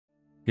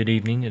Good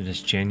evening. It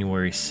is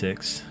January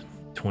 6th,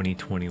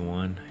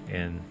 2021,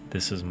 and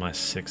this is my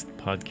sixth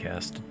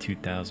podcast of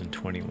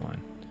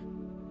 2021.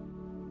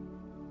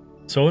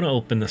 So I want to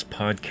open this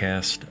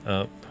podcast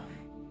up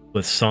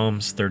with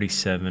Psalms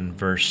 37,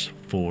 verse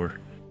 4.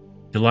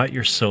 Delight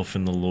yourself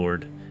in the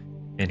Lord,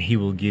 and he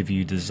will give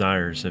you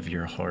desires of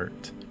your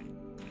heart.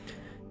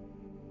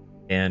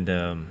 And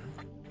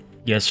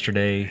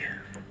yesterday,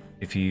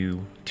 if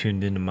you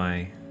tuned into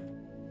my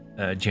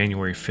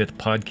January 5th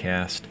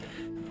podcast,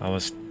 I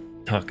was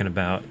talking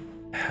about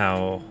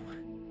how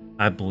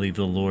I believe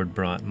the Lord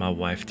brought my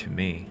wife to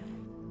me.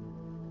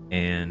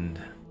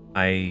 And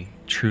I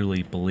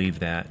truly believe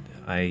that.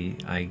 I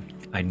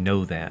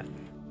know that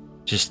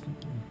just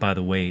by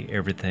the way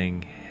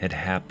everything had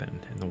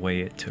happened and the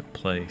way it took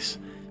place.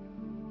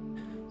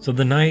 So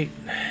the night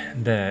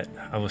that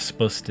I was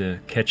supposed to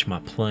catch my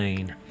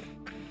plane,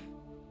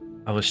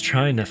 I was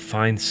trying to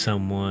find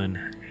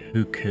someone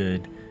who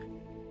could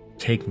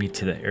take me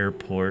to the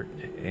airport,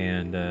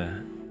 and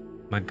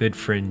my good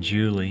friend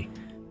Julie,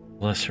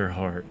 bless her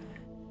heart,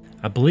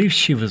 I believe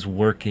she was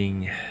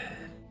working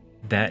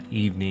that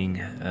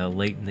evening,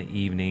 late in the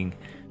evening,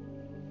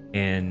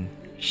 and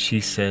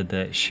she said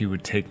that she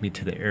would take me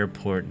to the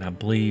airport. And I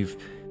believe,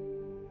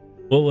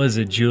 what was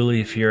it, Julie,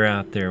 if you're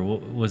out there,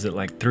 what was it,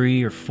 like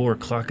 3 or 4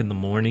 o'clock in the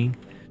morning?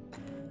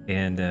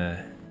 And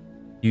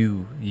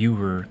you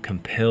were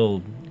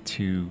compelled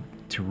to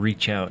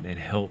reach out and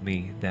help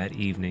me that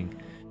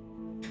evening.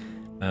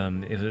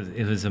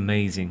 It was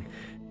amazing.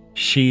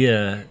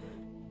 I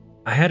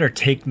had her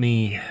take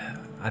me,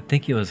 I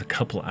think it was a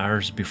couple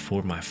hours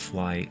before my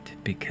flight,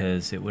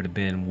 because it would have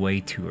been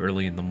way too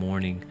early in the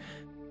morning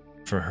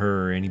for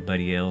her or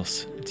anybody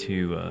else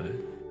to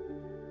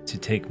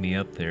take me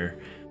up there.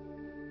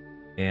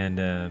 And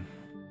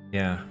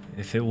yeah,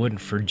 if it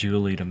wasn't for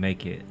Julie to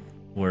make it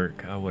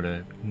work, I would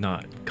have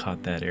not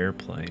caught that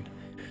airplane.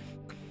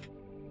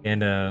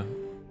 And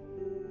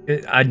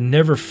I'd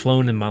never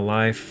flown in my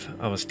life.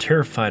 I was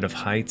terrified of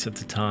heights at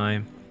the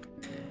time,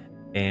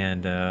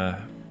 and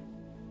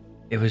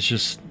it was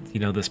just,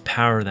 this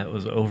power that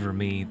was over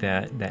me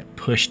that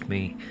pushed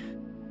me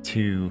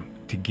to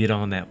get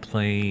on that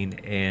plane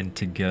and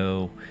to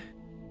go.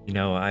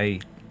 I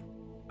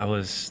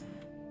was,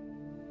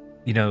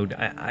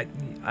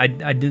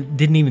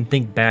 didn't even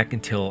think back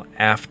until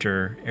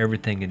after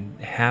everything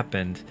had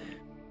happened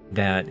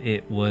that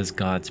it was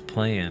God's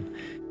plan.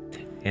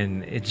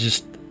 And it's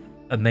just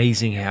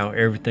amazing how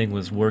everything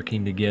was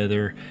working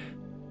together.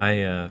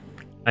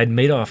 I'd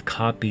made off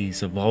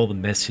copies of all the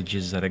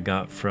messages that I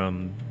got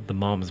from the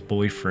mom's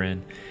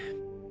boyfriend,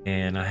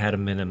 and I had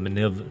them in a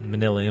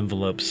manila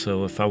envelope,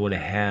 so if I would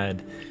have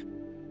had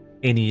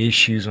any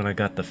issues when I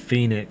got to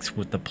Phoenix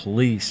with the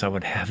police, I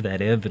would have that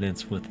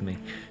evidence with me.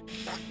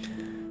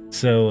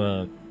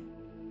 So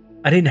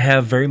I didn't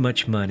have very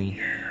much money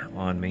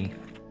on me.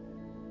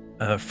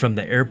 From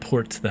the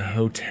airport to the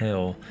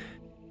hotel,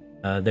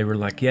 they were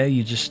like, yeah,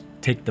 you just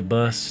take the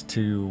bus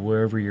to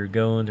wherever you're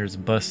going. There's a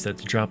bus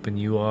that's dropping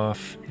you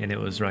off. And it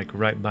was like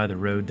right by the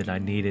road that I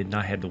needed, and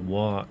I had to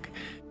walk.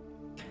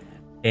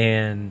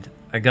 And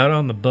I got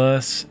on the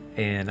bus,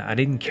 and I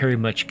didn't carry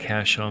much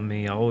cash on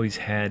me. I always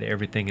had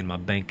everything in my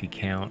bank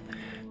account.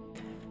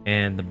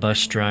 And the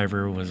bus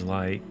driver was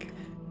like,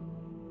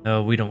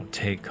 "Oh, we don't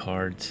take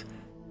cards."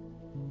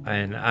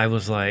 And I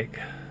was like,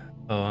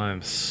 "Oh,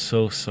 I'm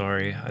so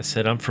sorry." I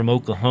said, "I'm from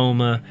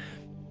Oklahoma.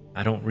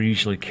 I don't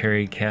usually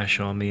carry cash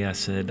on me." I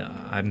said,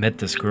 "I met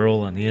this girl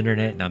on the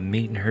internet, and I'm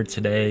meeting her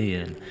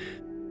today,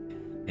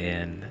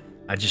 and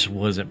I just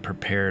wasn't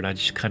prepared." I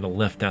just kind of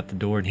left out the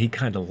door, and he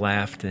kind of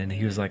laughed, and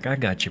he was like, "I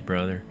got you,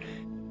 brother."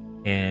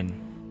 And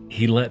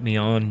he let me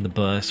on the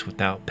bus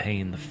without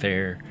paying the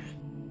fare,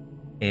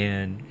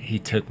 and he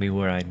took me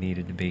where I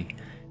needed to be.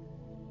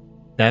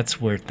 That's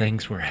where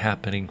things were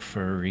happening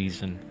for a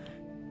reason.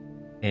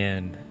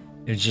 And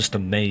it's just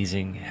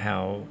amazing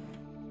how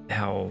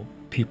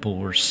people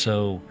were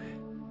so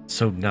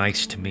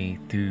nice to me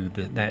through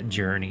that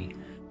journey.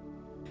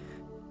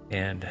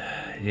 And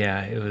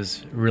yeah, it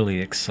was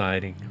really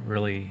exciting,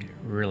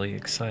 really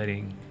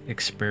exciting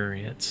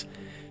experience.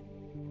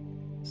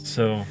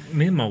 So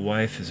me and my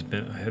wife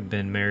have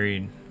been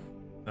married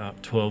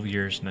about 12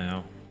 years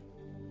now,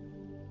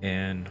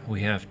 and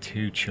we have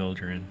 2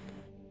 children.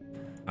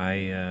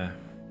 Her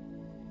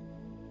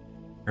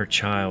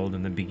child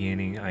in the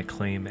beginning I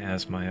claim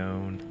as my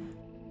own.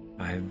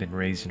 I have been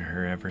raising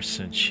her ever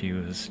since she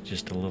was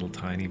just a little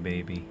tiny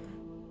baby.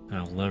 I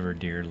love her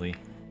dearly.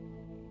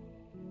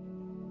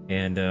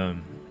 And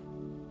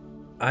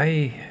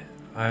I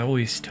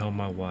always tell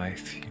my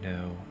wife,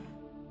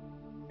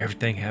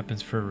 everything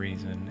happens for a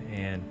reason,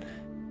 and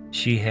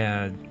she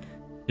had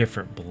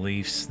different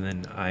beliefs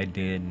than I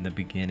did in the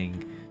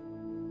beginning,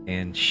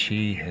 and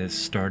she has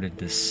started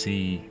to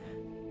see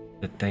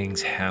that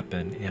things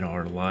happen in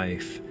our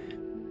life,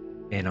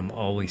 and I'm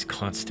always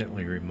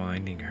constantly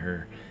reminding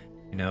her.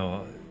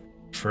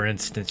 For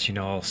instance,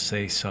 I'll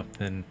say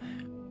something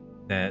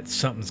that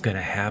something's going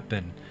to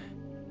happen,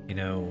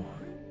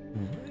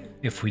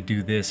 if we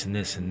do this and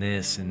this and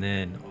this, and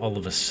then all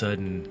of a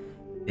sudden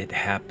it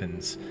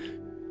happens.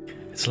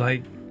 It's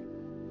like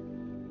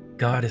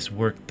God has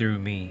worked through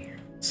me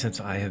since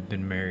I have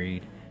been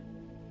married.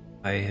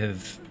 I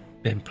have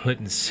been put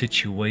in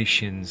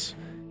situations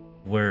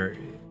where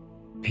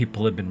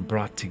people have been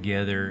brought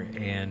together,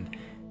 and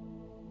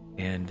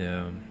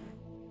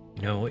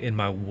in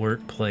my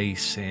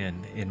workplace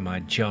and in my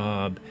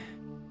job,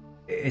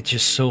 it's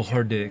just so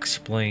hard to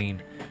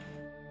explain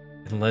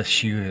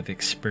unless you have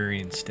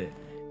experienced it.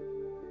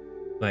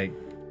 Like,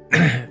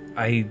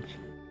 I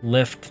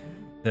left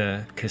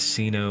the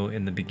casino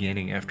in the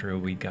beginning after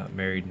we got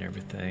married and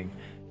everything.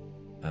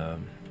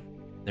 Um,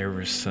 there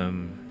were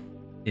some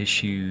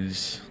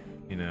issues,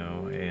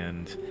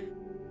 and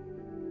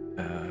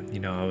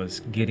I was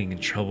getting in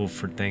trouble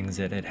for things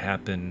that had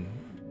happened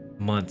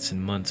months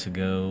and months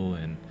ago,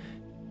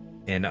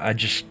 and I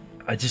just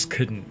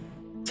couldn't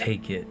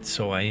take it,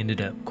 so I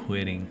ended up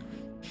quitting,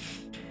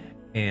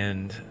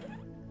 and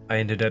I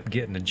ended up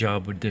getting a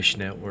job with Dish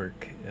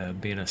Network,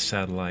 being a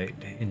satellite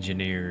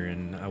engineer,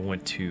 and I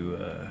went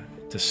to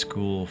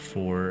school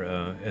for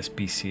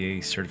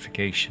SBCA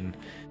certification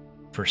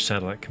for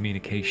satellite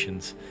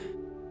communications,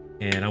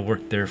 and I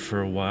worked there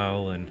for a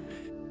while, and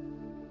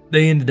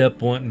they ended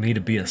up wanting me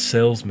to be a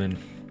salesman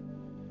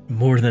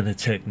more than a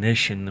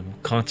technician. I'm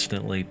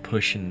constantly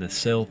pushing to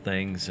sell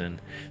things,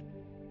 and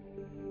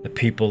the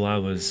people I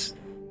was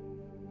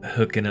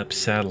hooking up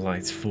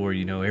satellites for,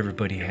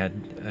 everybody had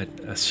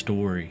a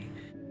story,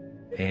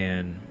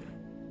 and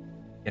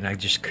I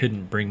just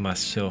couldn't bring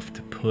myself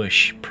to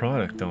push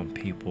product on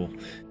people,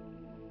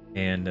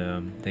 and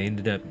they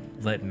ended up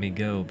letting me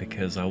go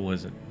because I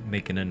wasn't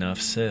making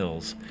enough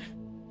sales.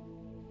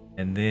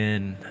 And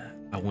then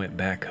I went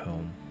back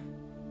home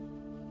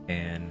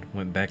and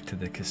went back to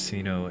the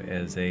casino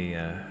as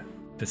a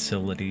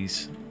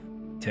facilities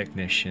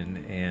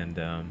technician, and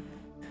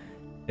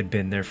had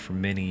been there for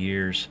many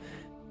years.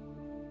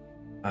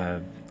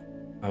 I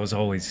was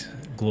always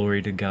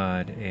glory to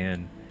God,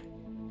 and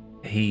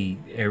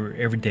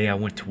every day I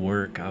went to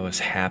work, I was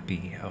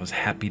happy. I was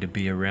happy to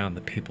be around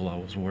the people I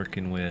was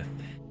working with,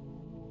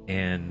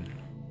 and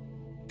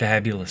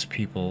fabulous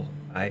people.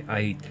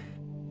 I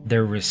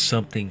there was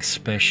something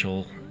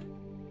special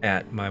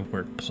at my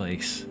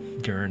workplace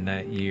during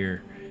that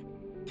year,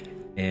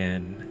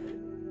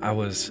 and I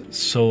was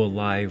so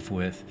alive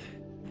with,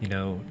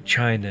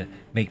 trying to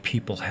make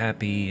people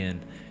happy,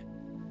 and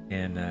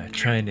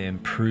trying to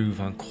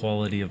improve on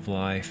quality of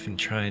life, and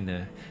trying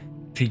to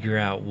figure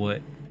out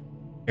what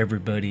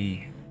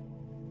everybody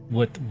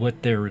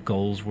what their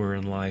goals were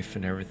in life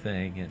and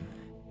everything, and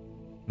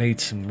made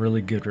some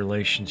really good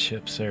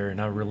relationships there,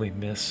 and I really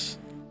miss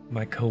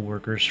my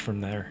coworkers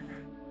from there.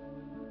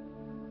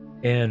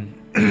 And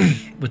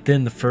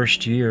within the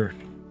first year,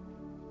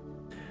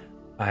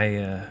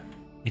 I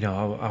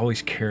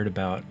always cared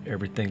about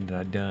everything that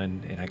I'd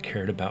done, and I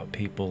cared about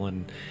people,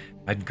 and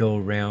I'd go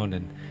around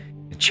and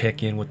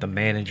check in with the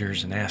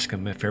managers and ask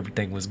them if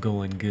everything was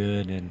going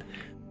good. And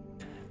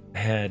I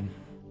had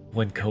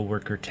one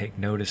coworker take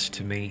notice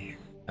to me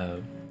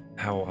of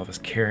how I was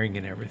caring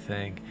and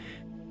everything,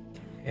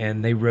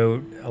 and they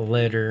wrote a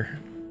letter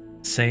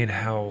saying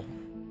how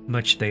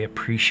much they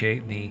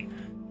appreciate me,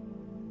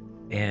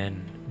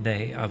 and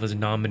I was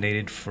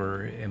nominated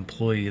for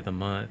Employee of the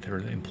Month or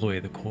Employee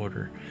of the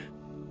Quarter,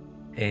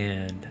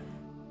 and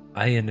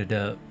I ended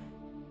up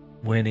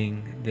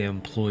winning the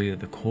Employee of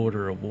the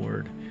Quarter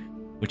award,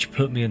 which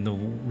put me in the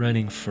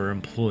running for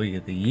Employee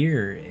of the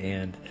Year.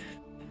 And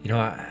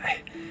I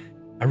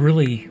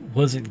really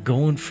wasn't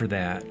going for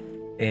that,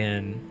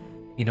 and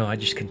I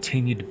just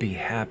continued to be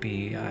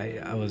happy.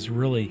 I was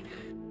really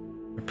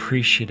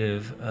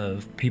appreciative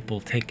of people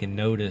taking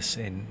notice,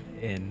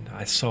 and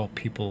I saw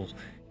people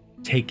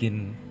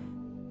taking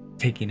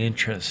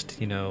interest,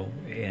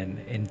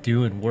 and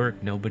doing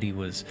work. Nobody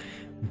was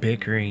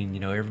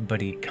bickering,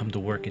 everybody come to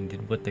work and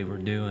did what they were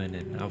doing,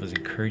 and I was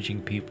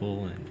encouraging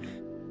people.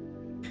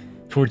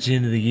 And towards the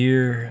end of the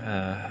year,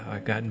 I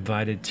got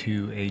invited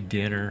to a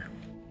dinner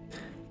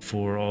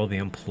for all the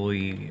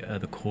employee of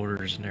the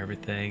quarters and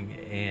everything,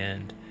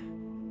 and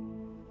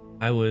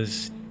I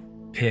was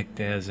picked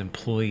as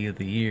Employee of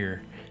the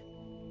Year,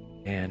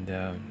 and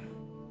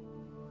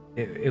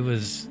it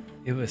was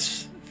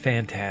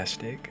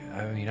fantastic.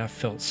 I mean, I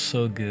felt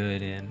so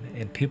good,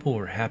 and people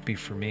were happy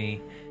for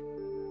me,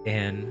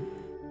 and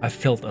I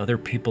felt other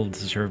people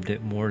deserved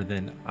it more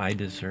than I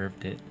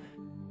deserved it.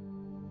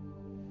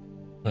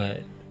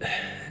 But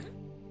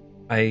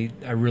I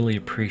really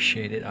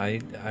appreciate it.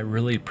 I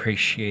really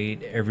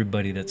appreciate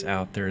everybody that's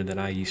out there that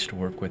I used to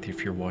work with.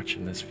 If you're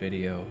watching this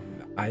video,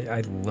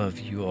 I love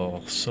you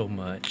all so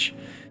much,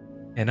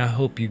 and I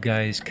hope you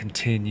guys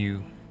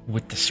continue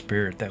with the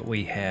spirit that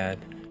we had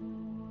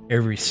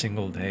every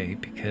single day,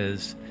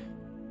 because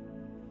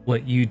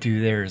what you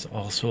do there is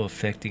also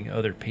affecting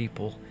other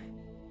people,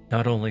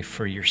 not only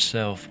for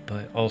yourself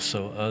but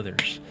also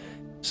others.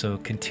 So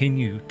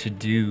continue to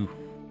do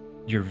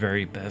your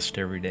very best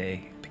every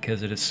day,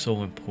 because it is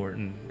so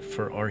important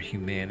for our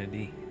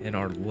humanity and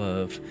our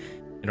love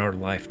in our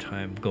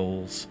lifetime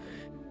goals.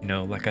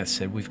 Like I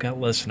said, we've got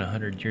less than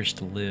 100 years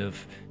to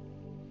live.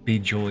 Be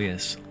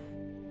joyous.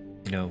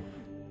 You know,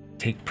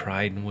 take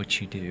pride in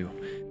what you do.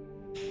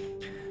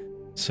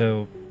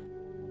 So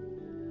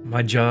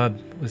my job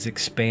was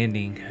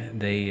expanding.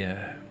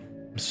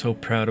 I'm so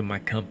proud of my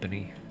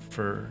company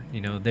for,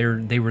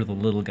 they were the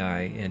little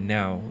guy, and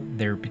now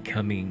they're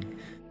becoming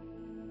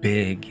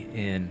big,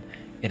 and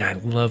I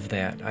love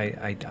that.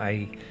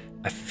 I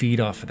feed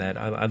off of that.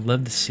 I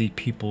love to see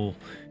people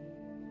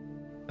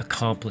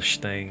accomplish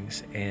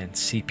things and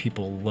see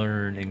people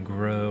learn and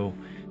grow.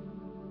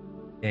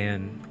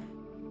 And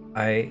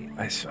I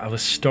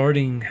was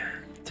starting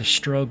to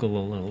struggle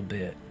a little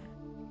bit,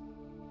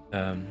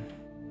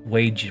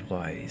 wage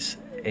wise,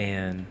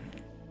 and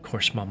of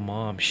course my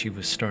mom, she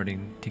was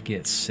starting to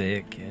get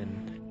sick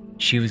and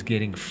she was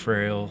getting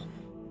frail,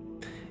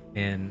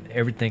 and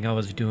everything I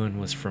was doing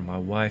was for my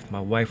wife.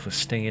 My wife was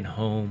staying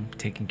home,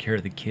 taking care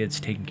of the kids,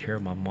 taking care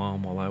of my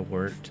mom while I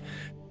worked.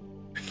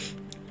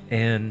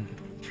 And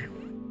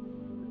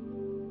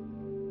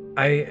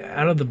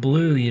out of the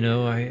blue,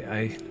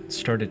 I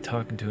started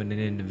talking to an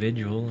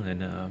individual,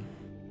 and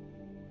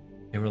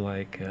they were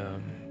like,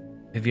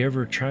 have you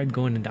ever tried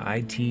going into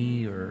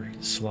IT or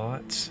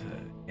slots?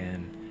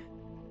 And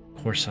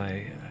of course,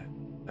 a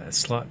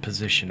slot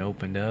position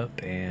opened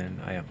up,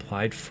 and I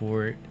applied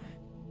for it,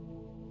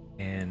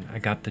 and I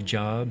got the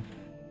job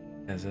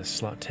as a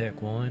slot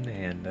tech one,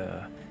 and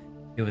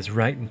it was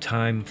right in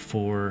time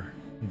for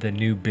the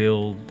new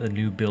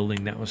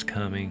building that was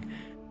coming.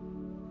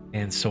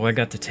 And so I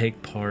got to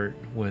take part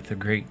with a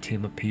great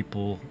team of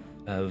people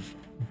of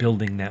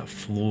building that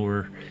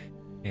floor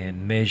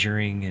and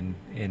measuring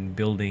and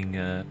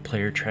building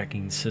player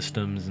tracking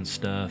systems and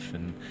stuff.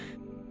 And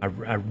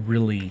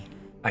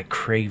I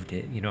craved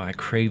it. I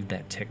craved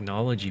that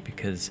technology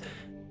because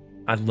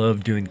I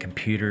love doing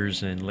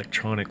computers and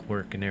electronic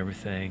work and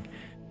everything.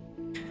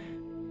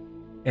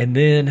 And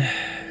then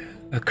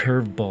a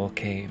curveball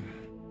came.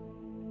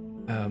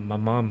 My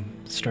mom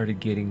started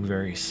getting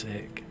very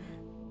sick,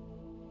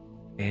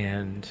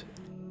 and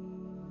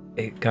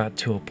it got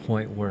to a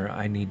point where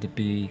I need to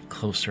be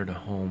closer to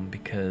home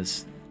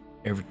because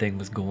everything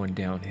was going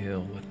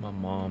downhill with my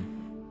mom.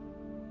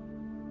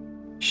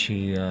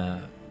 She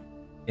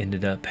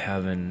ended up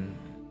having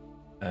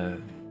a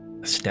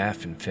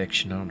staph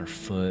infection on her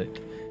foot,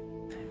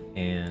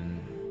 and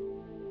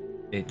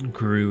it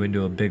grew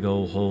into a big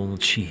old hole,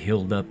 and she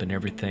healed up and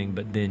everything,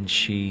 but then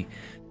she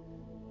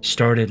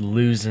started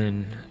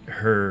losing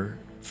her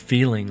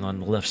feeling on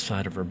the left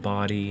side of her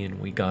body, and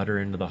we got her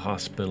into the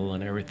hospital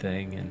and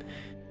everything, and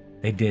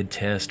they did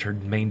test. Her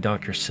main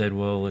doctor said,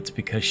 well, it's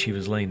because she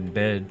was laying in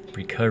bed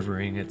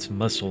recovering, it's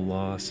muscle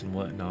loss and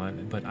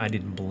whatnot, but I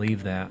didn't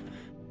believe that.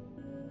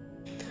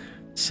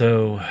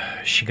 So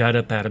she got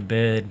up out of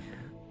bed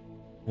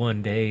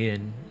one day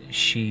and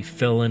she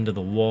fell into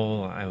the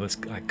wall.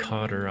 I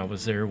caught her. I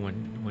was there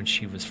when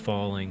she was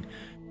falling.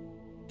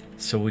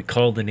 So we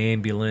called an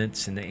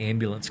ambulance, and the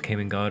ambulance came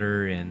and got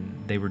her,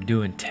 and they were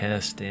doing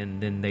tests, and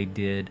then they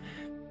did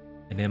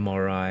an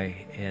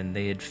MRI, and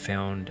they had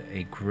found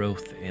a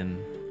growth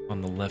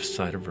on the left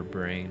side of her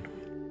brain.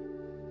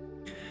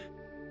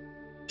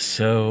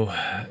 So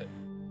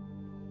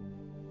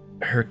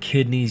her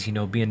kidneys,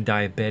 being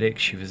diabetic,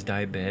 she was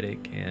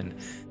diabetic, and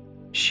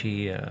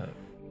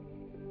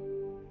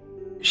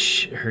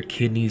her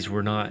kidneys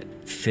were not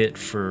fit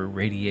for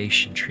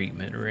radiation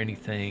treatment or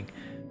anything.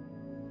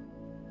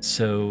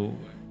 So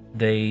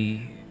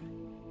they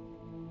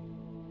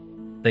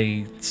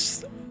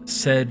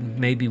said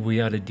maybe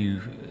we ought to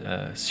do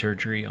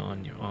surgery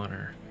on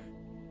her.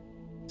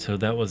 So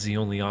that was the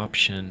only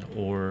option,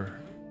 or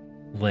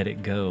let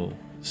it go.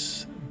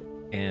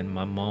 And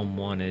my mom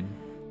wanted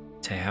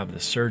to have the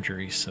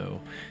surgery, so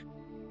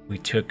we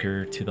took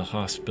her to the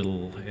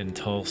hospital in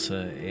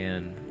Tulsa,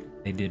 and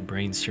they did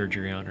brain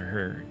surgery on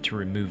her to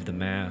remove the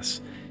mass.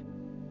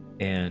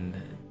 And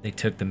they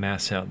took the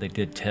mass out, they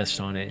did tests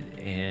on it,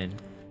 and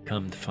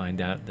come to find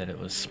out that it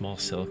was small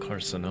cell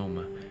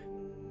carcinoma.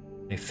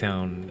 They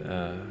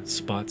found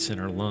spots in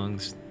her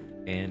lungs,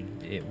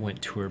 and it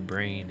went to her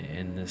brain,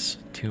 and this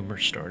tumor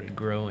started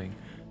growing.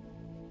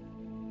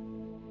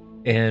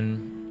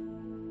 And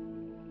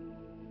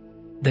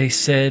they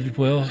said,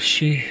 well,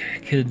 she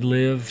could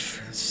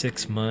live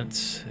 6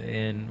 months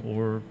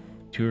or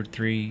 2 or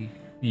 3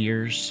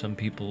 years. Some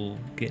people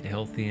get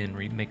healthy and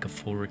make a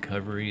full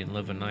recovery and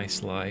live a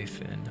nice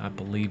life, and I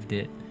believed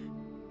it.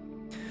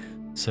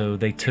 So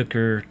they took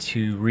her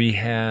to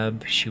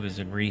rehab. She was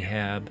in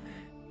rehab.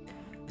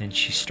 Then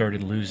she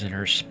started losing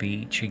her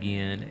speech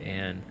again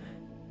and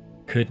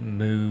couldn't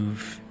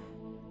move.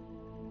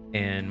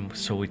 And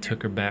so we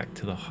took her back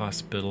to the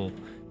hospital,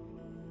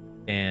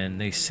 and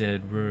they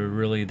said,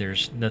 really,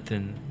 there's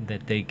nothing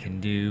that they can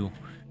do.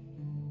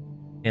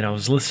 And I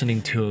was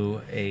listening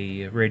to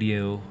a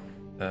radio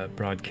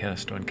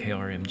broadcast on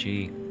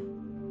KRMG.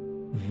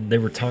 They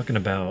were talking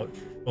about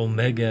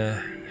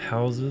Omega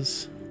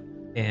Houses,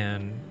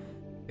 and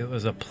it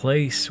was a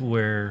place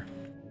where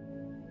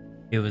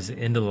it was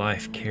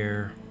end-of-life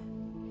care,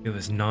 It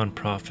was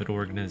nonprofit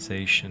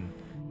organization,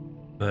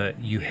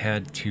 but you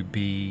had to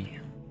be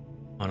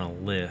on a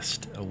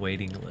list, a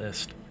waiting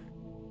list.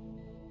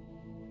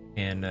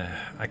 And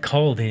I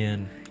called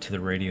in to the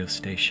radio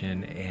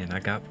station and I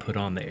got put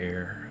on the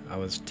air. I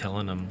was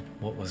telling them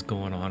what was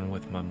going on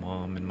with my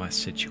mom and my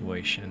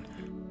situation.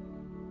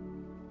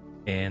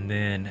 And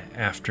then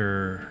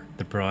after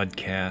the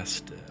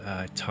broadcast,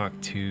 I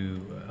talked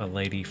to a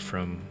lady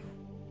from,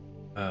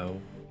 I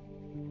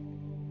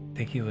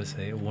think it was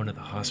one of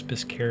the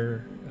hospice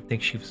care. I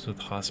think she was with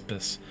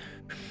hospice.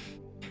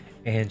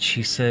 And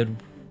she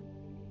said,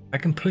 I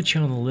can put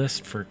you on the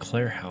list for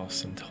Clare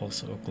House in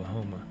Tulsa,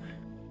 Oklahoma.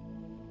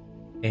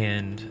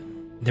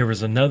 And there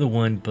was another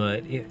one,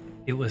 but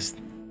it was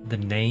the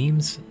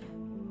names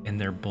and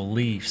their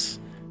beliefs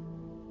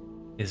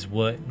is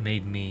what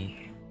made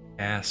me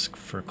ask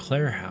for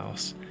Clare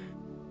House.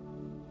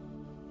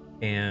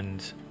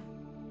 And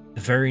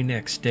the very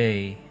next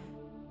day,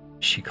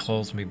 she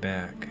calls me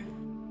back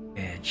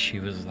and she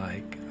was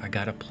like, I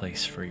got a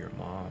place for your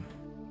mom.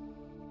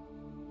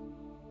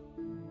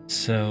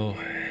 So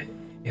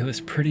it was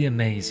pretty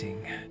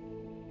amazing,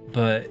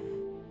 but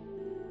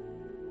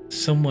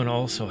someone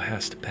also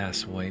has to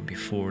pass away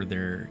before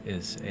there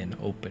is an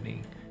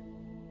opening.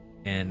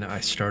 And I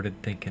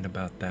started thinking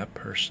about that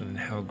person and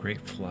how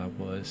grateful I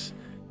was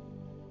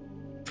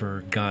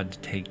for God to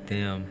take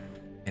them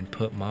and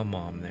put my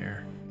mom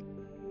there.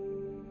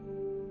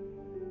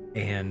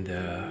 And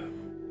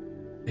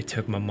they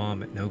took my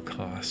mom at no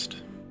cost.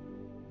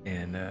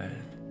 And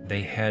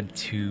they had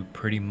to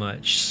pretty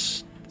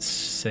much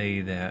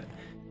say that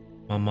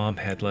my mom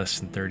had less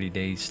than 30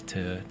 days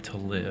to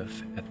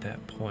live at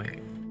that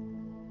point.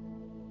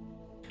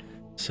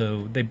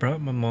 So they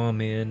brought my mom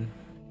in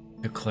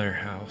to Clare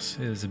House.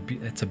 It's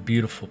a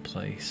beautiful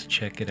place.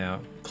 Check it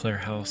out. Clare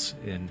House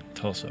in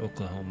Tulsa,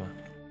 Oklahoma.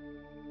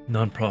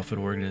 Nonprofit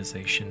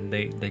organization.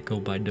 They go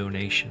by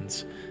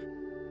donations.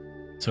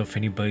 So if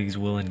anybody's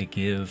willing to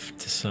give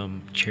to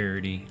some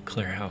charity,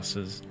 Clare House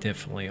is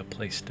definitely a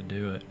place to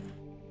do it.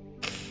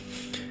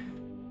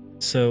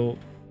 So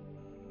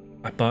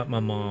I bought my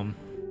mom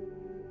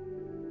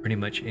pretty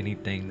much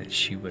anything that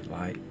she would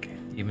like,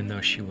 even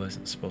though she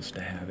wasn't supposed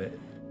to have it.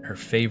 Her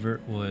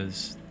favorite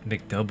was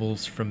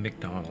McDoubles from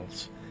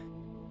McDonald's.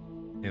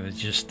 It was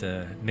just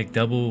a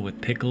McDouble with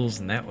pickles,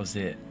 and that was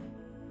it.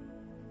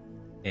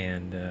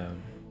 And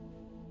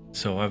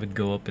so I would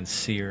go up and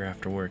see her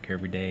after work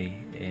every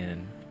day,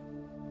 and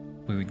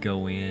we would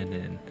go in,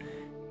 and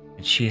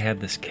she had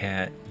this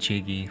cat,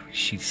 Jiggy.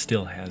 She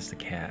still has the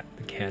cat.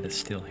 The cat is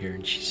still here,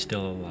 and she's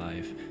still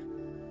alive.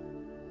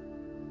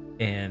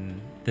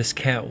 And this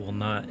cat will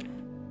not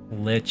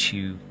let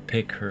you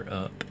pick her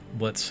up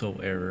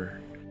whatsoever,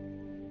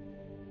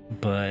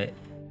 but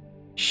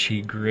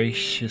she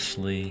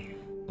graciously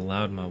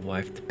allowed my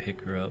wife to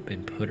pick her up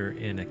and put her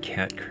in a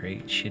cat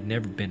crate. She had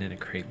never been in a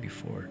crate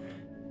before.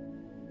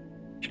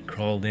 She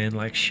crawled in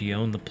like she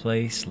owned the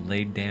place,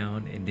 laid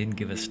down, and didn't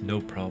give us no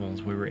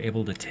problems. We were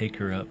able to take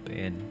her up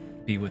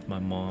and be with my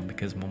mom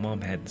because my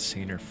mom hadn't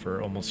seen her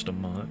for almost a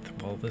month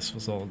while this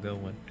was all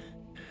going.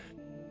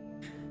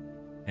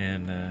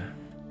 And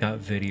got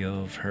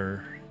video of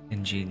her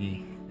and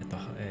Jiggy at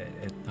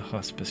the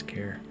hospice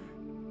care.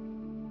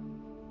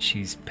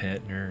 She's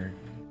petting her,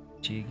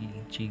 Jiggy,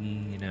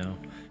 you know.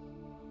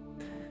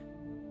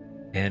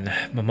 And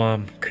my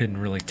mom couldn't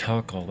really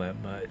talk all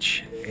that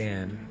much,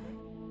 and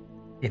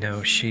you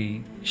know,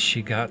 she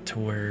got to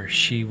where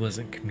she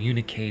wasn't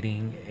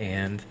communicating,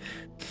 and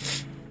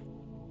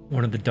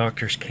one of the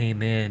doctors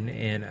came in,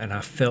 and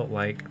I felt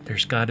like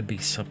there's got to be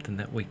something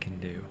that we can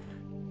do.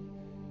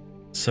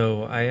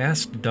 So I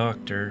asked the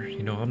doctor,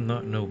 you know, I'm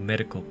not no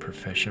medical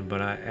profession,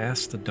 but I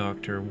asked the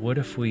doctor, what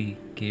if we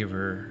gave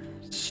her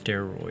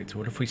steroids?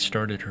 What if we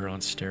started her on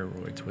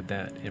steroids? Would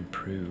that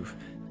improve?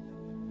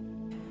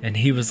 And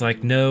he was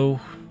like, no,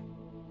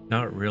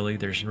 not really.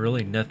 There's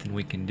really nothing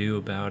we can do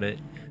about it.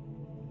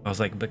 I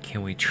was like, but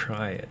can we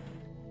try it?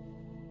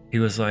 He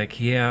was like,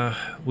 yeah,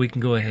 we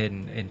can go ahead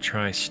and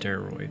try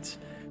steroids.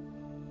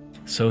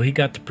 So he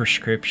got the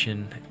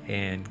prescription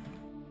and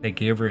they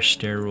gave her a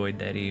steroid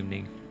that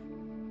evening.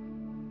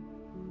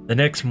 The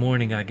next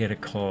morning I get a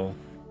call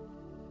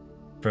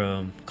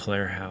from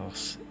Clare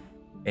House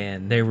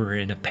and they were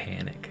in a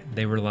panic.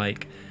 They were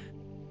like,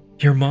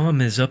 your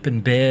mom is up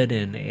in bed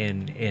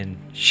and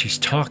she's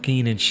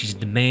talking and she's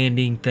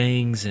demanding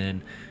things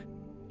and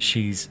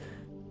she's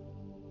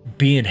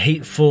being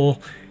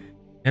hateful.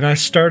 And I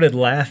started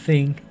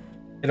laughing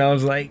and I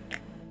was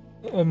like,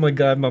 oh my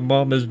God, my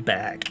mom is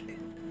back.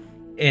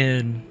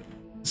 And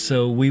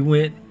so we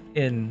went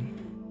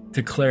in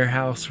to Clare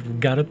House. We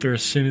got up there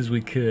as soon as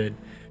we could.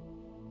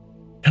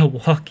 I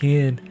walk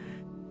in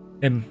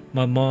and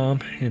my mom,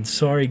 and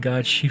sorry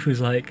God, she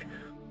was like,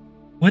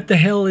 what the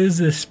hell is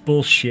this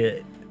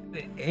bullshit?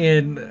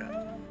 And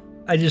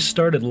I just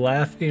started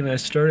laughing. I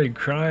started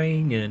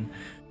crying and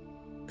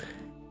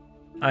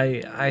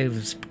I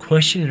was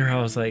questioning her.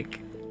 I was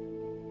like,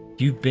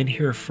 you've been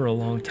here for a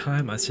long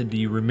time. I said, do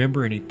you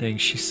remember anything?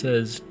 She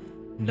says,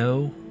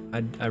 no, I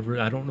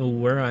don't know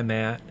where I'm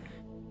at.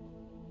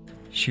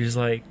 She was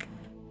like,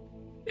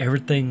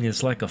 everything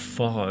is like a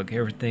fog.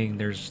 Everything,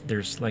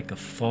 there's like a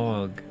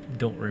fog.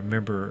 Don't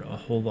remember a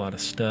whole lot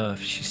of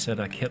stuff. She said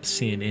I kept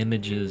seeing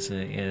images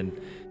and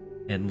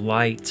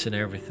lights and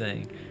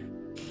everything.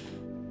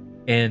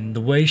 And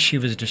the way she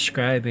was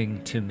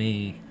describing to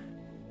me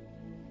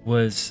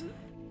was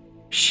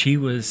she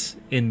was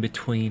in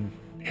between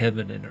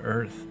heaven and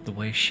earth, the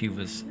way she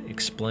was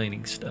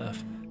explaining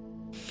stuff.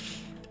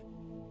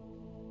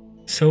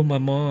 So my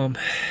mom,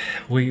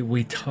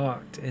 we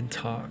talked and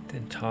talked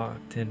and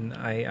talked, and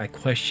I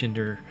questioned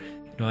her.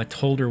 I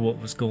told her what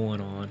was going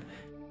on,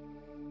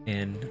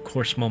 and of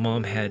course my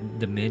mom had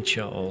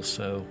dementia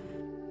also,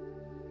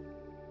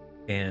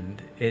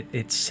 and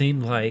it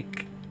seemed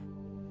like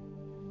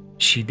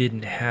she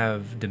didn't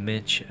have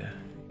dementia.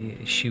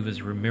 She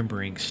was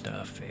remembering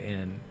stuff,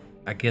 and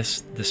I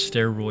guess the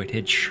steroid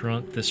had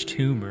shrunk this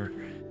tumor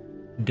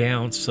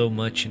down so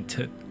much and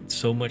took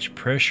so much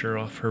pressure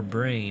off her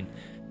brain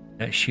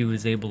that she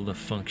was able to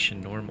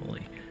function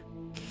normally.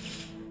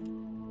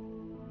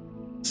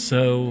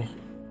 So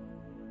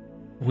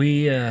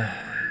we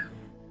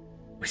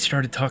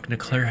started talking to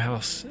Claire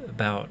House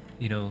about,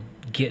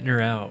 getting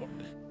her out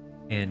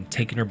and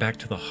taking her back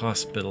to the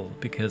hospital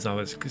because I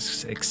was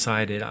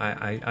excited.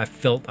 I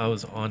felt I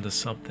was onto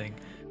something.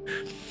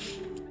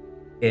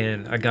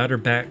 And I got her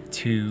back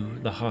to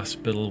the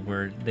hospital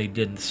where they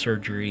did the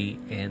surgery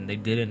and they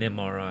did an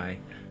MRI.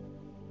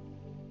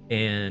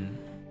 And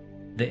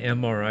the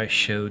MRI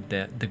showed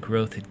that the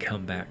growth had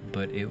come back,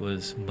 but it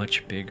was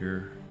much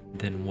bigger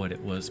than what it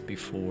was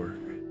before.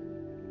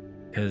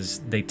 Because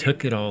they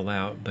took it all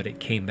out, but it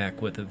came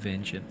back with a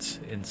vengeance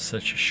in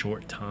such a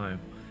short time.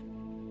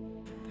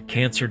 The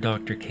cancer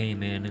doctor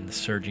came in and the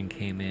surgeon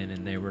came in,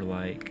 and they were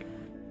like,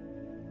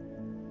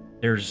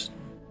 there's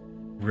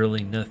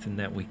really nothing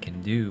that we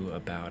can do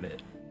about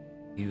it.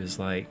 He was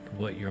like,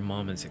 what your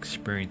mom is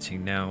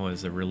experiencing now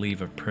is a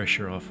relief of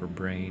pressure off her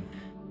brain.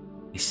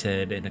 He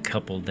said in a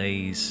couple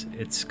days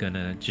it's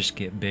gonna just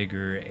get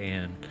bigger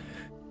and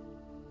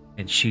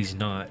she's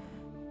not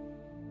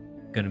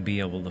gonna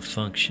be able to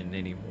function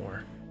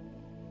anymore.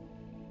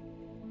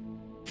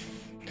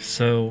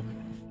 So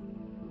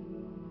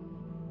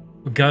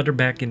we got her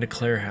back into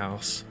Claire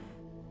House,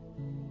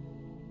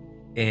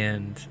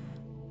 and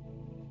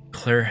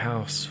Claire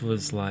House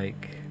was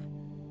like,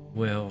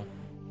 well,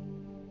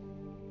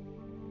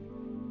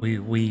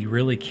 we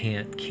really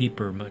can't keep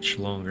her much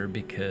longer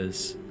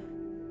because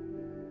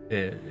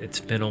it's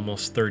been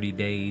almost 30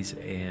 days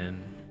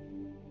and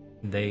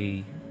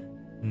they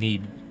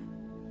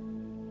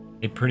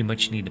pretty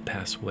much need to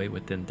pass away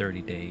within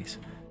 30 days.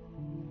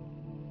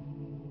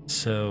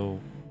 So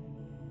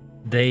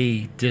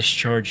they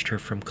discharged her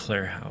from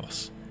Claire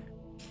House.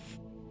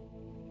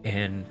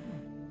 And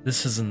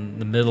this is in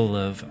the middle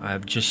of,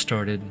 I've just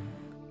started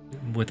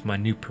with my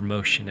new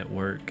promotion at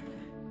work.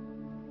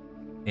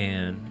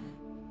 And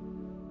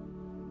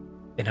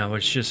I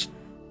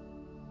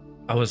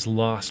was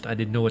lost. I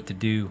didn't know what to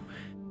do.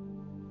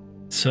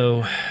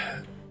 So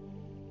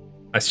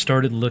I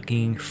started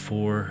looking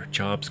for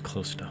jobs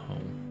close to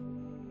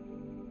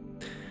home.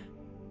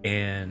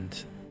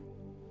 And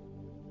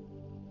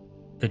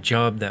the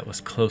job that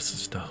was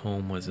closest to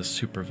home was a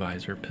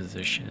supervisor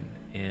position.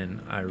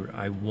 And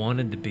I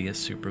wanted to be a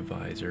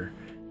supervisor,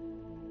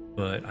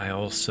 but I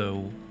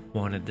also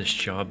wanted this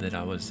job that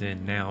I was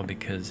in now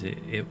because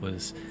it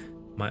was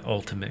my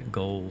ultimate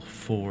goal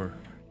for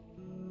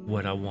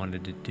what I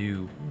wanted to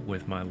do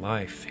with my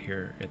life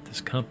here at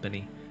this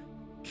company.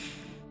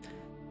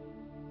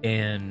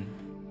 And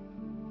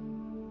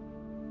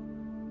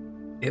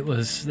it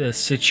was a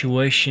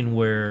situation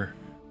where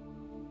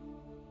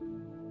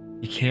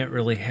you can't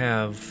really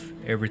have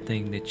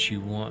everything that you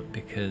want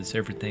because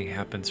everything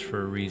happens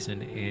for a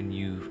reason, and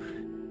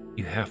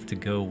you have to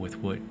go with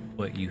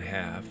what you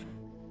have.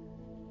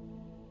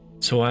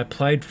 So I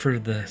applied for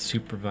the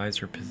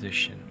supervisor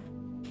position.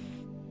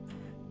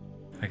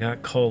 I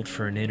got called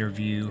for an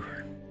interview,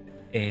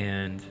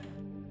 and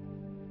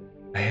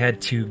I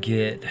had to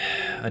get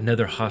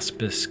another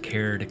hospice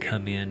care to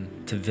come in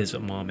to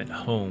visit mom at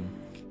home.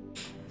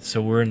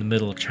 So we're in the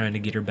middle of trying to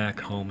get her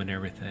back home and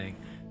everything.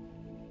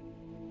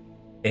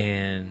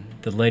 And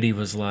the lady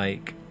was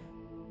like,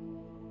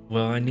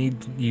 well, I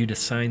need you to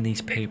sign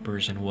these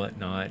papers and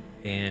whatnot.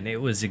 And it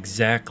was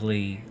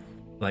exactly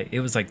like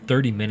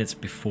 30 minutes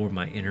before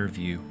my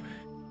interview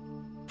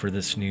for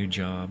this new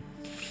job.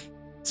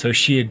 So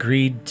she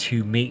agreed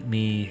to meet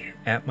me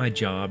at my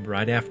job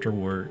right after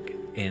work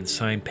and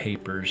sign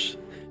papers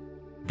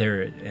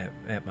there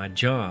at my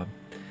job.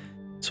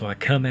 So I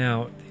come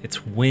out,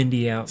 it's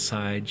windy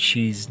outside,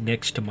 she's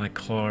next to my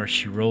car,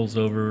 she rolls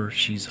over,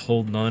 she's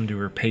holding on to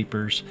her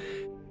papers,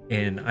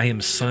 and I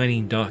am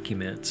signing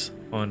documents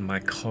on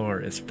my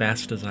car as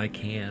fast as I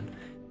can,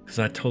 because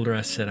I told her,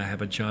 I said, I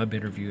have a job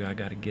interview I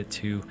got to get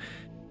to,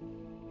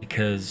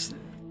 because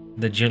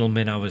the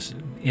gentleman I was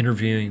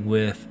interviewing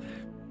with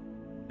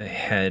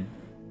had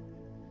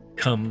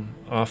come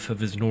off of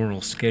his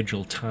normal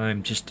scheduled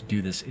time just to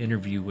do this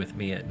interview with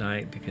me at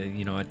night because,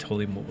 I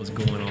told him what was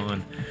going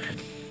on.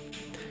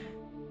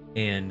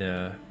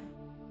 And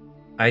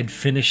I'd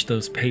finished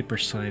those paper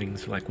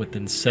signings like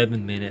within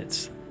 7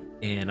 minutes,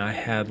 and I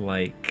had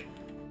like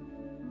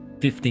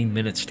 15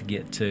 minutes to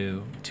get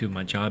to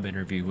my job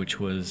interview,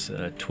 which was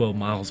 12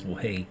 miles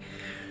away.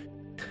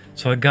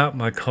 So I got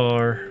my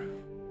car,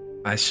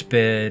 I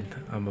sped.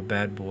 I'm a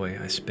bad boy.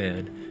 I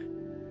sped.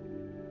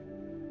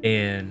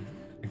 And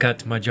I got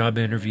to my job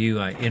interview.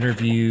 I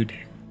interviewed,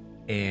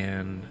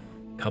 and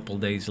a couple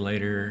days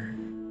later,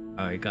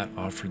 I got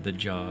offered the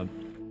job.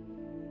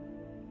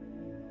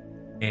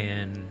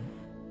 And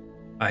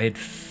I had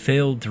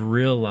failed to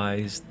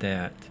realize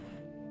that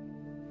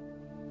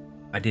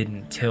I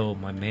didn't tell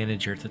my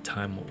manager at the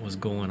time what was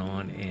going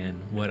on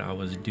and what I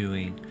was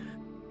doing.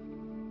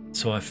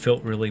 So I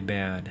felt really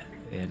bad.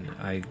 And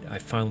I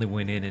finally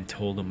went in and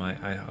told them,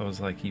 I was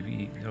like,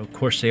 of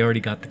course, they already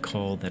got the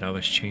call that I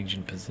was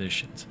changing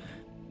positions.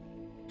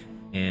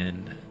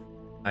 And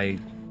I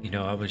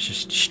was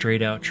just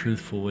straight out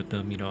truthful with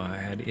them. I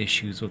had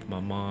issues with my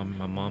mom.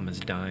 My mom is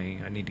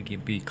dying. I need to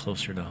be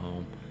closer to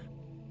home.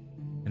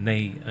 And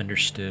they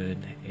understood,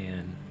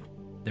 and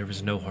there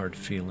was no hard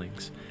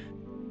feelings.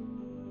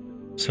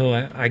 So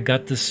I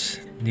got this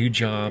new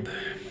job.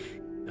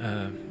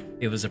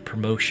 It was a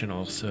promotion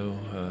also,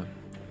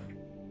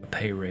 a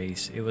pay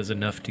raise. It was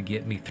enough to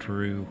get me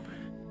through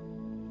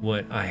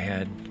what I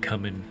had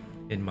coming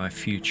in my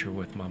future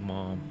with my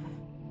mom.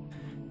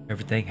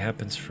 Everything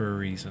happens for a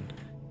reason.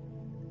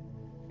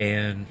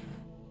 And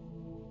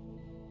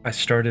I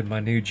started my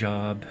new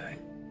job,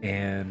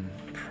 and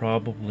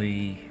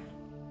probably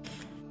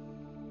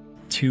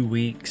 2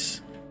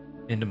 weeks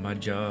into my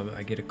job,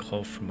 I get a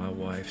call from my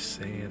wife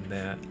saying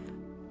that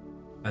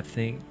I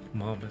think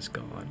Mom is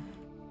gone.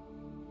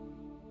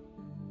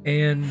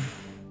 And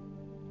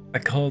I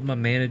called my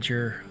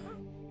manager,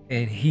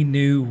 and he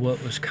knew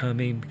what was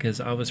coming because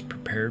I was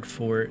prepared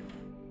for it.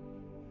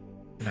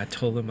 And I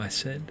told him, I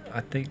said, I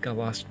think I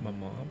lost my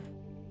mom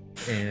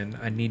and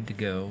I need to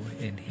go.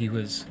 And he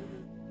was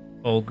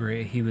all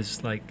great. He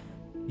was like,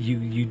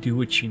 you do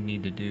what you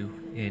need to do.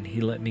 And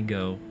he let me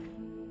go.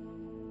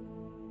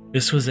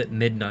 This was at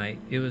midnight.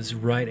 It was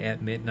right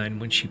at midnight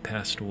when she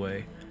passed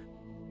away.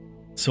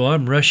 So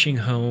I'm rushing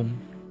home.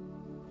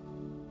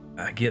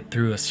 I get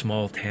through a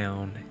small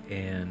town,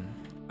 and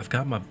I've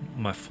got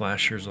my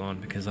flashers on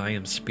because I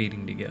am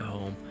speeding to get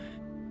home.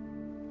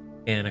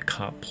 And a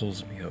cop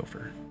pulls me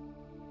over.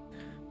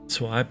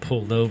 So I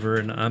pulled over,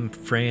 and I'm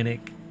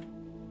frantic.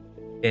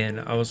 And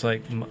I was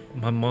like,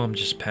 my mom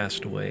just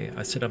passed away.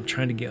 I said, I'm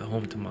trying to get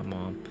home to my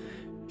mom.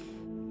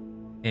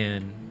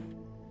 And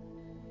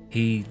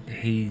he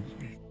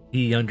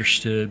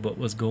understood what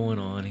was going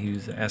on. He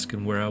was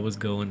asking where I was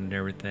going and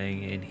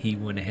everything, and he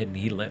went ahead and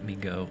he let me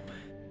go.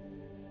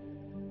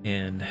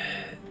 And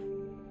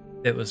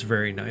it was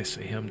very nice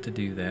of him to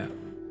do that.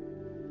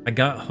 I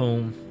got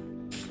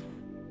home,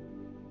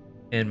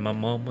 and my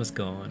mom was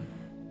gone.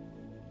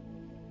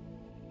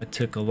 I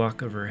took a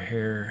lock of her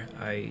hair.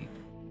 I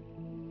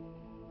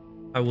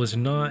was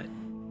not,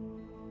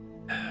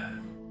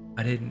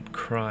 I didn't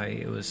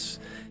cry.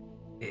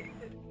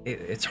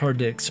 It's hard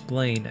to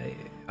explain.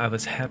 I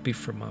was happy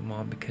for my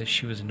mom because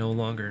she was no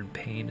longer in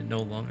pain and no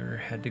longer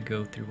had to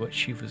go through what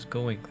she was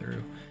going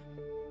through.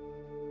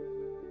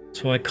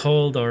 So I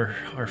called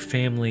our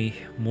family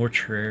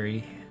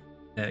mortuary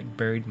that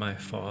buried my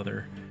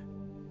father,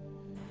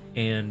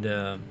 and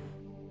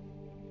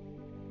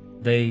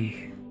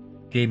they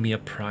gave me a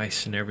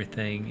price and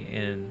everything,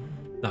 and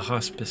the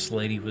hospice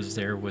lady was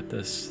there with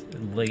us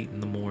late in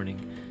the morning,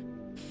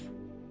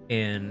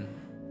 and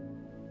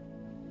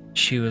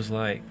she was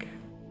like,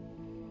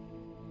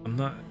 I'm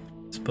not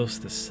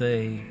supposed to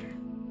say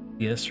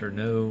yes or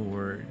no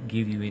or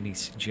give you any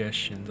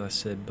suggestions. I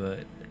said,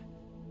 but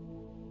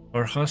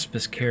our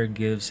hospice care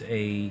gives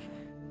a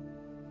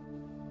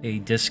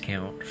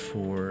discount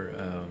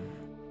for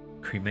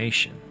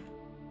cremation.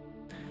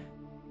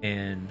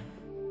 And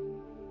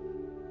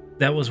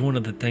that was one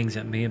of the things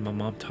that me and my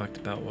mom talked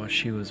about while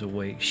she was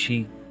awake.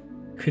 She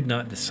could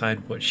not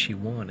decide what she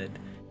wanted.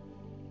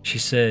 She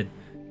said,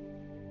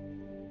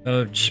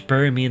 oh, just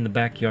bury me in the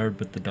backyard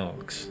with the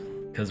dogs,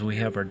 because we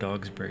have our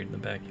dogs buried in the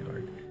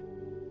backyard.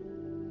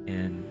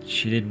 And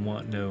she didn't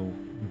want no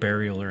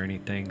burial or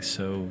anything,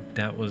 so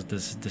that was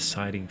this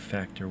deciding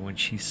factor when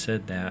she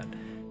said that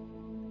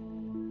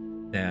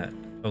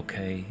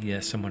okay,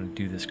 yes, I'm going to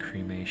do this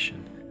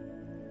cremation.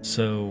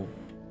 So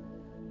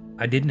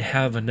I didn't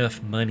have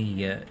enough money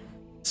yet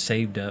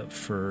saved up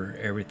for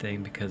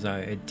everything because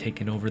I had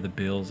taken over the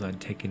bills. I'd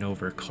taken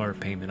over a car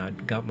payment.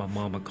 I'd got my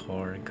mom a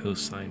car and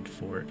co-signed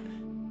for it,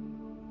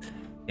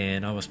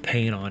 and I was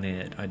paying on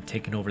it. I'd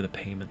taken over the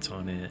payments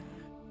on it.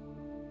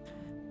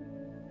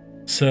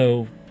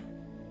 So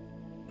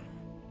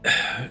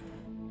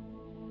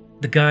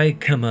the guy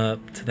come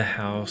up to the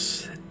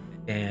house,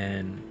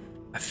 and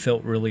I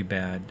felt really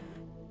bad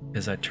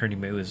because I turned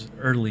him. It was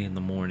early in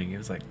the morning. It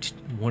was like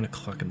 1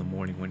 o'clock in the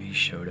morning when he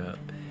showed up,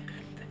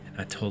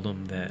 I told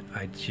them that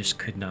I just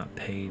could not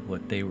pay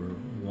what they were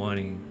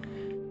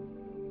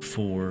wanting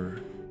for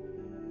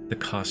the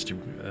cost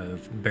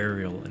of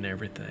burial and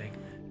everything.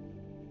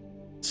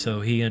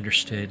 So he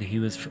understood. He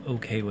was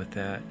okay with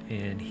that,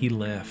 and he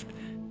left.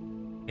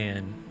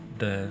 And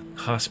the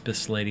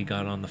hospice lady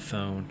got on the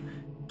phone,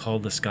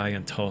 called this guy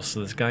in Tulsa.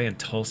 This guy in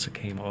Tulsa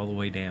came all the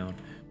way down,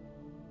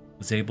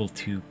 was able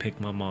to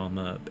pick my mom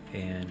up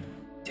and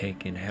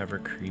take and have her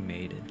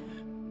cremated.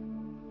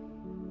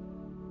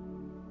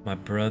 My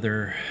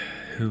brother,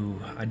 who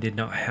I did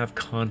not have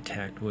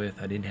contact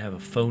with, I didn't have a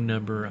phone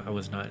number.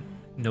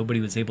 Nobody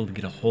was able to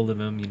get a hold of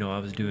him. I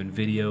was doing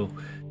video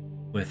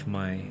with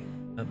my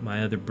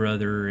other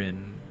brother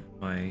and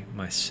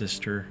my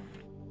sister,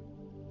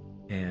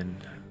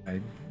 and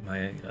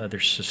my other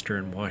sister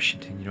in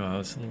Washington. I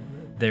was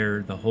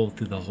there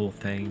through the whole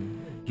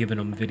thing, giving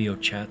them video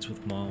chats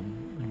with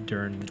mom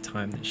during the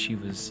time that she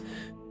was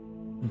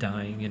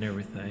dying and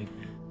everything.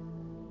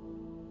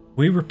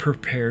 We were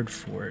prepared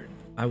for it.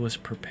 I was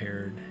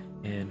prepared,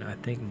 and I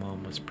think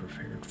mom was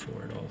prepared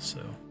for it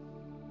also.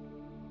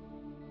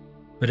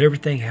 But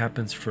everything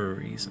happens for a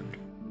reason.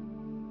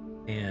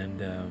 And,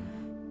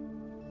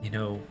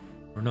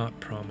 we're not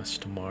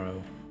promised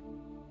tomorrow.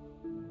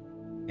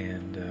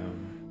 And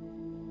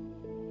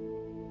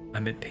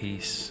I'm at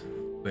peace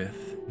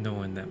with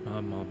knowing that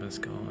my mom is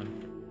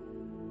gone.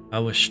 I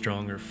was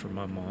stronger for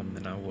my mom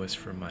than I was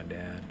for my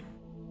dad.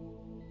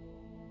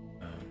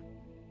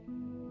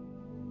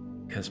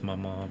 Because my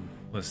mom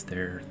was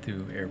there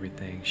through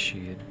everything.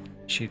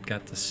 She'd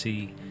got to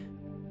see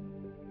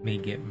me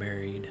get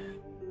married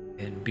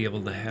and be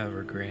able to have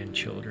her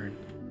grandchildren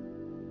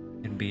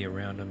and be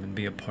around them and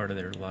be a part of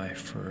their life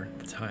for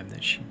the time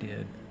that she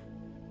did.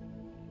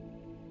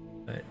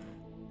 But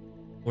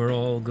we're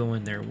all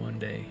going there one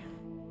day,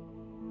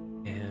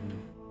 and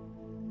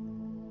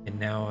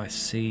now I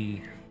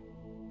see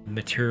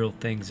material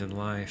things in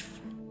life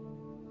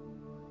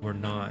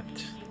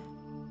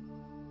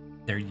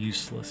they're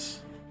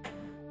useless,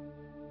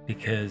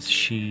 because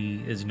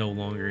she is no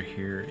longer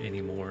here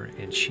anymore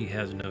and she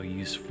has no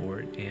use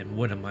for it. And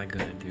what am I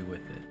going to do with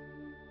it?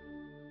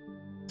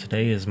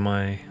 Today is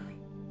my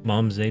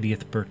mom's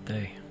 80th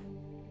birthday.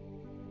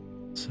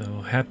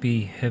 So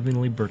happy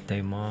heavenly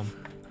birthday, Mom.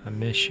 I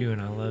miss you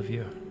and I love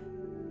you.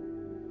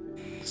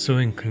 So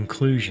in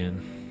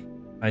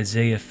conclusion,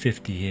 Isaiah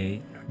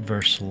 58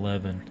 verse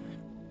 11,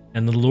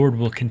 and the Lord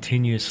will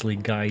continuously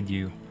guide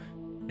you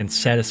and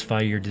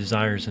satisfy your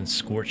desires in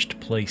scorched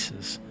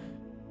places,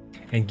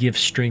 and give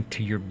strength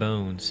to your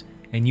bones,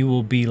 and you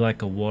will be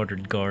like a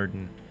watered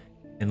garden,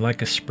 and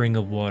like a spring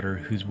of water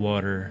whose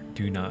water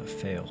do not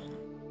fail.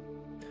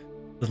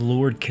 The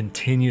Lord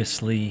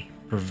continuously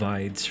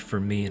provides for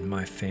me and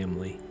my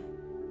family,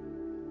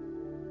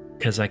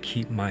 because I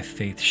keep my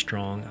faith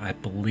strong. I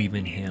believe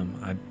in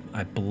Him.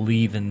 I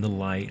believe in the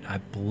light. I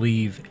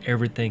believe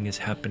everything is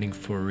happening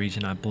for a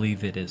reason. I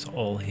believe it is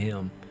all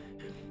Him.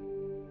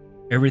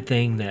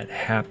 Everything that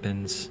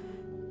happens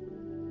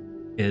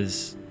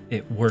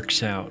it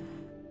works out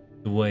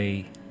the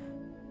way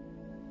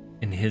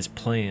in His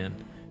plan.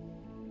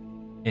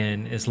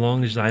 And as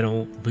long as I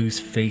don't lose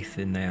faith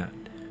in that,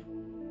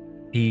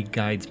 He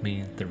guides me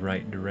in the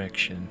right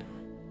direction.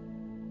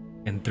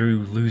 And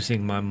through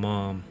losing my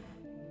mom,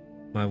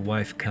 my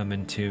wife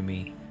coming to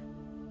me,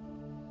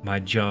 my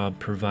job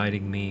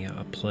providing me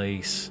a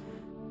place,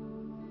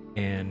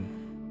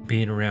 and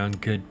being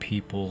around good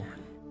people,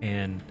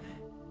 and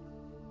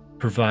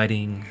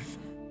providing,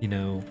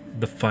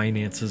 the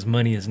finances.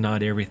 Money is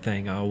not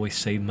everything. I always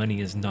say money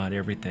is not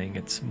everything.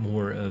 It's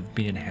more of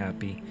being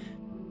happy.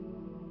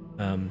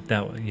 I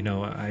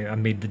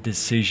made the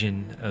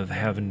decision of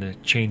having to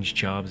change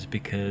jobs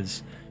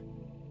because,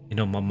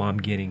 my mom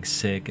getting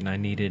sick, and I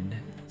needed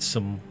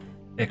some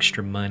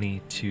extra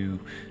money to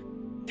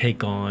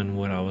take on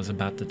what I was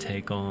about to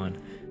take on,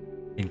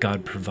 and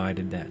God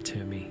provided that to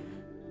me.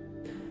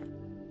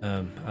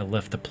 I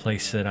left the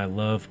place that I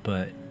love,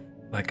 but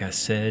like I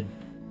said,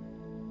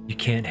 you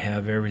can't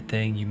have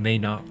everything. You may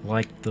not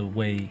like the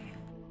way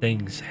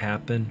things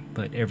happen,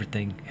 but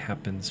everything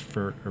happens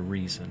for a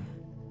reason.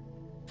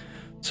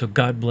 So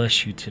God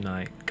bless you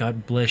tonight.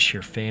 God bless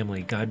your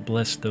family. God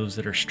bless those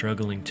that are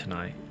struggling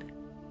tonight.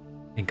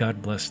 And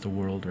God bless the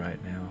world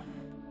right now.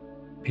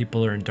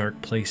 People are in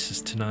dark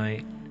places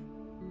tonight.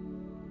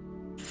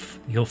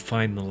 You'll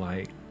find the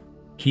light.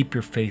 Keep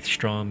your faith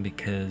strong,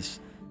 because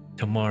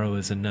tomorrow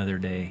is another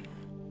day.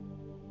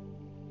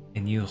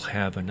 And you'll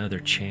have another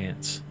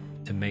chance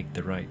to make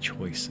the right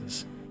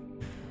choices.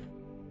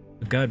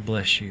 God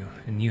bless you,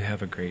 and you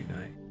have a great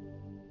night.